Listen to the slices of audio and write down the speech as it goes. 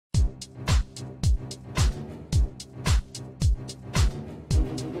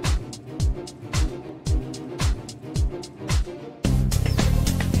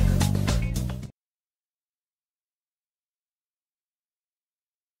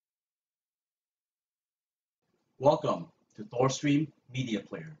Welcome to THORSTREAM Media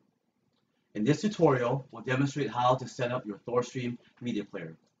Player. In this tutorial, we'll demonstrate how to set up your THORSTREAM Media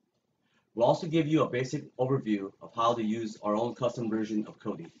Player. We'll also give you a basic overview of how to use our own custom version of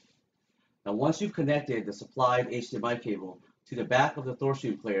Kodi. Now, once you've connected the supplied HDMI cable to the back of the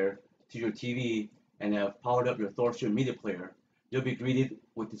THORSTREAM player to your TV and have powered up your THORSTREAM Media Player, you'll be greeted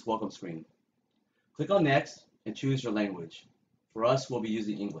with this welcome screen. Click on Next and choose your language. For us, we'll be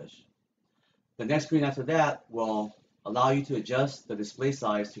using English. The next screen after that will allow you to adjust the display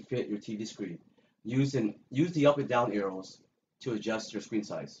size to fit your TV screen. Use the up and down arrows to adjust your screen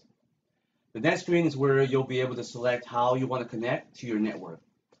size. The next screen is where you'll be able to select how you want to connect to your network.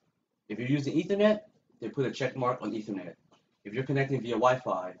 If you're using Ethernet, then put a check mark on Ethernet. If you're connecting via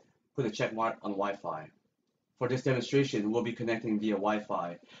Wi-Fi, put a check mark on Wi-Fi. For this demonstration, we'll be connecting via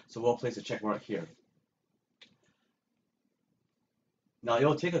Wi-Fi, so we'll place a check mark here. Now, it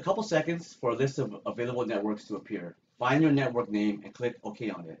will take a couple seconds for a list of available networks to appear. Find your network name and click OK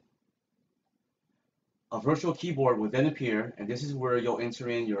on it. A virtual keyboard will then appear, and this is where you'll enter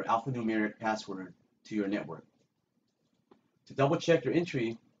in your alphanumeric password to your network. To double check your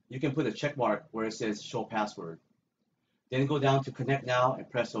entry, you can put a check mark where it says Show Password. Then go down to Connect Now and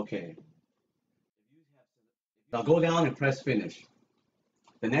press OK. Now go down and press Finish.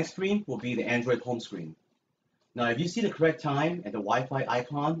 The next screen will be the Android home screen. Now, if you see the correct time and the Wi-Fi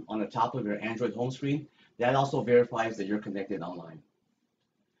icon on the top of your Android home screen, that also verifies that you're connected online.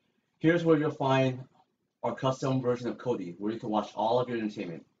 Here's where you'll find our custom version of Kodi, where you can watch all of your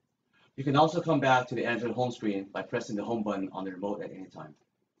entertainment. You can also come back to the Android home screen by pressing the home button on the remote at any time.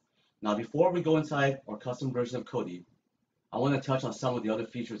 Now, before we go inside our custom version of Kodi, I want to touch on some of the other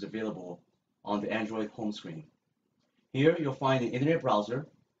features available on the Android home screen. Here, you'll find an internet browser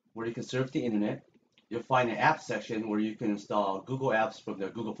where you can surf the internet. You'll find an app section where you can install Google Apps from the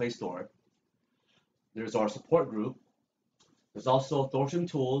Google Play Store. There's our support group. There's also THORSTREAM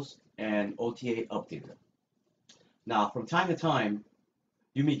tools and OTA updater. Now, from time to time,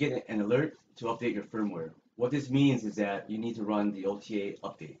 you may get an alert to update your firmware. What this means is that you need to run the OTA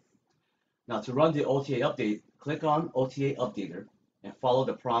update. Now, to run the OTA update, click on OTA updater and follow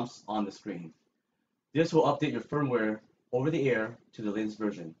the prompts on the screen. This will update your firmware over the air to the latest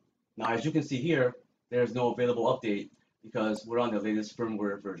version. Now, as you can see here, there's no available update because we're on the latest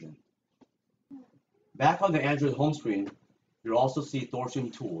firmware version. Back on the Android home screen, you'll also see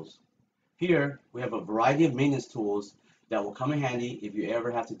THORSTREAM tools. Here, we have a variety of maintenance tools that will come in handy if you ever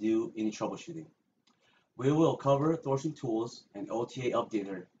have to do any troubleshooting. We will cover THORSTREAM tools and OTA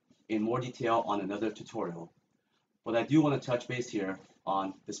updater in more detail on another tutorial, but I do want to touch base here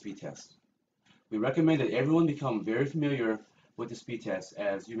on the speed test. We recommend that everyone become very familiar with the speed test,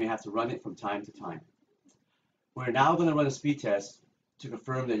 as you may have to run it from time to time. We're now going to run a speed test to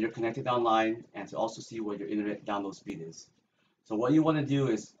confirm that you're connected online and to also see what your internet download speed is. So what you want to do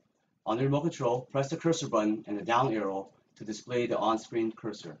is, on the remote control, press the cursor button and the down arrow to display the on-screen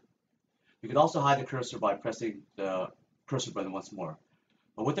cursor. You can also hide the cursor by pressing the cursor button once more.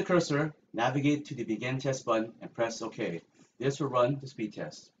 But with the cursor, navigate to the Begin Test button and press OK. This will run the speed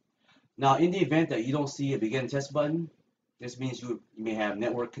test. Now, in the event that you don't see a Begin Test button, this means you may have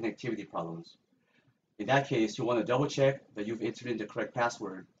network connectivity problems. In that case, you'll want to double check that you've entered in the correct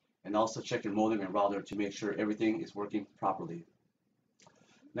password and also check your modem and router to make sure everything is working properly.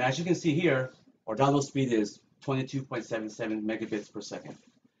 Now, as you can see here, our download speed is 22.77 megabits per second.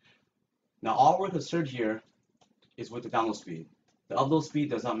 Now, all we're concerned here is with the download speed. The upload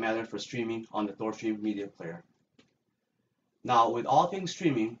speed does not matter for streaming on the THORSTREAM Media Player. Now, with all things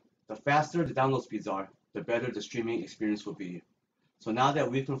streaming, the faster the download speeds are, the better the streaming experience will be. So now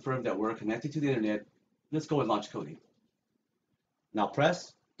that we've confirmed that we're connected to the internet, let's go and launch Kodi. Now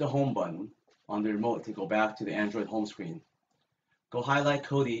press the home button on the remote to go back to the Android home screen. Go highlight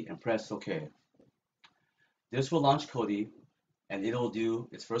Kodi and press OK. This will launch Kodi and it will do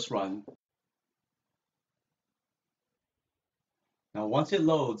its first run. Now once it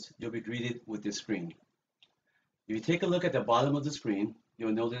loads, you'll be greeted with this screen. If you take a look at the bottom of the screen,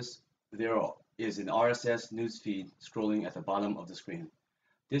 you'll notice there is an RSS news feed scrolling at the bottom of the screen.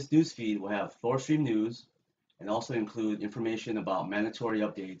 This news feed will have THORSTREAM news and also include information about mandatory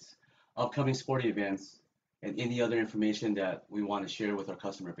updates, upcoming sporting events, and any other information that we want to share with our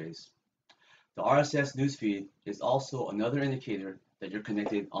customer base. The RSS news feed is also another indicator that you're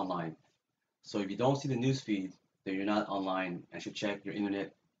connected online. So if you don't see the news feed, then you're not online and should check your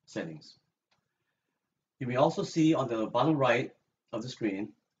internet settings. You may also see on the bottom right of the screen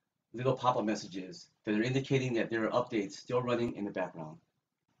little pop-up messages that are indicating that there are updates still running in the background.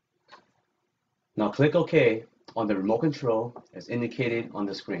 Now click OK on the remote control as indicated on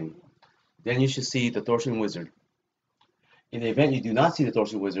the screen. Then you should see the THORSTREAM Wizard. In the event you do not see the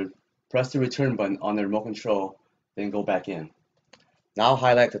THORSTREAM WIZARD, press the return button on the remote control, then go back in. Now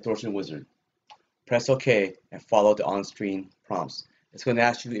highlight the THORSTREAM WIZARD. Press OK and follow the on-screen prompts. It's going to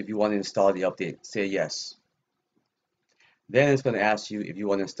ask you if you want to install the update. Say yes. Then it's going to ask you if you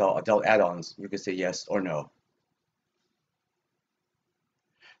want to install adult add-ons. You can say yes or no.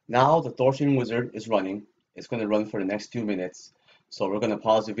 Now the THORSTREAM WIZARD is running. It's going to run for the next few minutes. So we're going to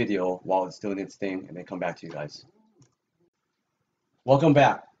pause the video while it's doing its thing and then come back to you guys. Welcome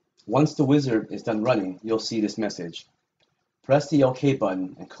back. Once the wizard is done running, you'll see this message. Press the OK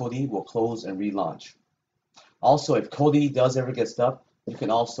button and Kodi will close and relaunch. Also, if Kodi does ever get stuck, you can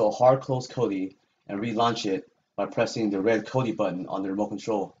also hard close Kodi and relaunch it by pressing the red Kodi button on the remote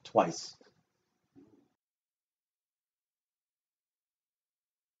control twice.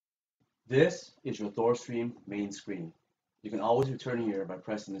 This is your THORSTREAM main screen. You can always return here by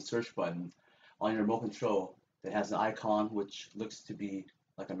pressing the search button on your remote control that has an icon which looks to be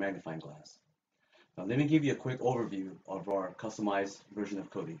like a magnifying glass. Now let me give you a quick overview of our customized version of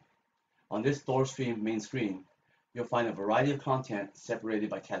Kodi. On this THORSTREAM main screen, you'll find a variety of content separated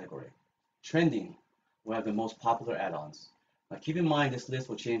by category. Trending will have the most popular add-ons. Now keep in mind this list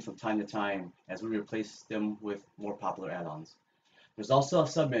will change from time to time as we replace them with more popular add-ons. There's also a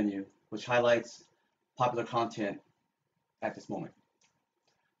submenu which highlights popular content at this moment.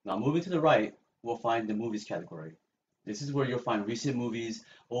 Now moving to the right, we'll find the movies category. This is where you'll find recent movies,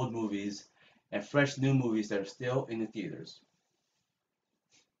 old movies, and fresh new movies that are still in the theaters.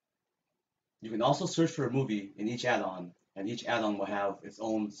 You can also search for a movie in each add-on, and each add-on will have its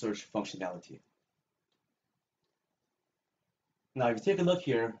own search functionality. Now if you take a look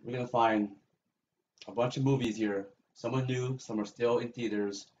here, we're going to find a bunch of movies here. Some are new, some are still in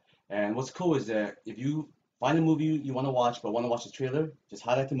theaters. And what's cool is that if you find a movie you want to watch but want to watch the trailer, just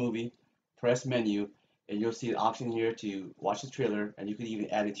highlight the movie, press menu, and you'll see an option here to watch the trailer, and you can even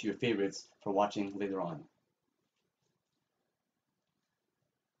add it to your favorites for watching later on.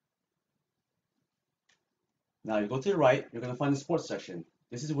 Now you go to the right, you're going to find the sports section.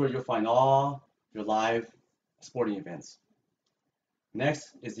 This is where you'll find all your live sporting events.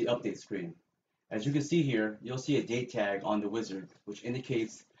 Next is the update screen. As you can see here, you'll see a date tag on the wizard, which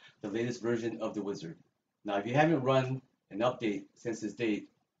indicates the latest version of the wizard. Now if you haven't run an update since this date,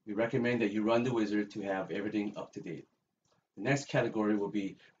 we recommend that you run the wizard to have everything up to date. The next category will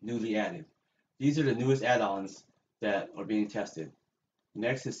be newly added. These are the newest add-ons that are being tested.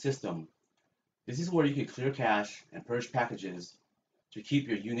 Next is system. This is where you can clear cache and purge packages to keep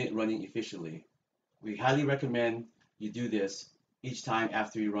your unit running efficiently. We highly recommend you do this each time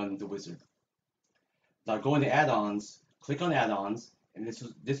after you run the wizard. Now go into add-ons, click on add-ons, and this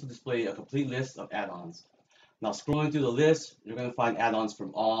will display a complete list of add-ons. Now scrolling through the list, you're going to find add-ons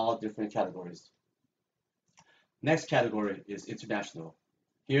from all different categories. Next category is international.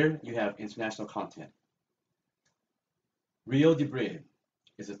 Here you have international content. Rio de Brave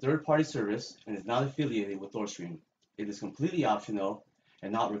is a third-party service and is not affiliated with THORSTREAM. It is completely optional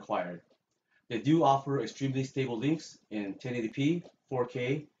and not required. They do offer extremely stable links in 1080p,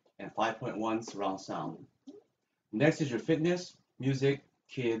 4K, and 5.1 surround sound. Next is your fitness, music,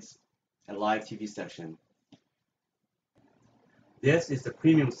 kids, and live TV section. This is the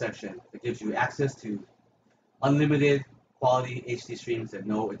premium section that gives you access to unlimited quality HD streams at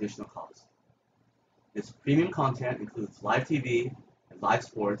no additional cost. This premium content includes live TV and live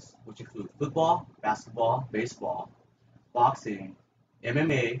sports, which include football, basketball, baseball, boxing,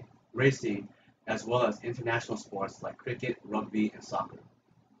 MMA, racing, as well as international sports like cricket, rugby, and soccer.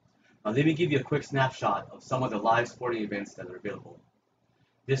 Now let me give you a quick snapshot of some of the live sporting events that are available.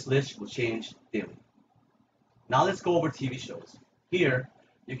 This list will change daily. Now let's go over TV shows. Here,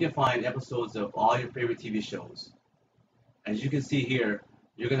 you can find episodes of all your favorite TV shows. As you can see here,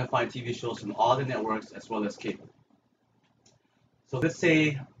 you're going to find TV shows from all the networks as well as cable. So let's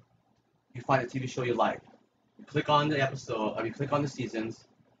say you find a TV show you like. You click on the episode, you click on the seasons,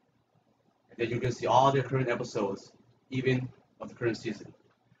 and then you're going to see all the current episodes, even of the current season.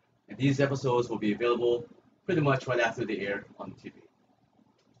 And these episodes will be available pretty much right after they air on the TV.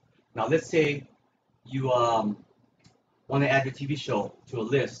 Now let's say you want to add your TV show to a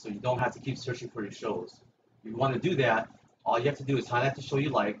list so you don't have to keep searching for your shows. If you want to do that, all you have to do is highlight the show you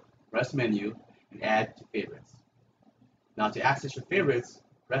like, press menu, and add to favorites. Now to access your favorites,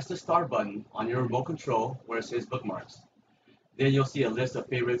 press the star button on your remote control where it says bookmarks. Then you'll see a list of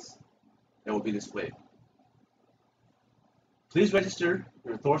favorites that will be displayed. Please register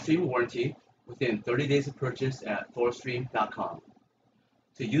your THORSTREAM warranty within 30 days of purchase at thorstream.com.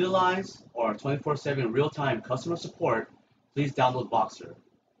 To utilize our 24/7 real-time customer support, please download Voxer.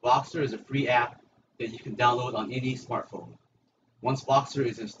 Voxer is a free app that you can download on any smartphone. Once Boxer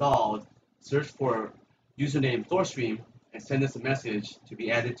is installed, search for username THORSTREAM and send us a message to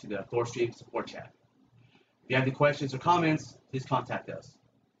be added to the THORSTREAM support chat. If you have any questions or comments, please contact us.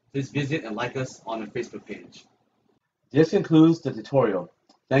 Please visit and like us on our Facebook page. This concludes the tutorial.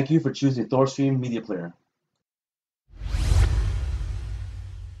 Thank you for choosing THORSTREAM Media Player.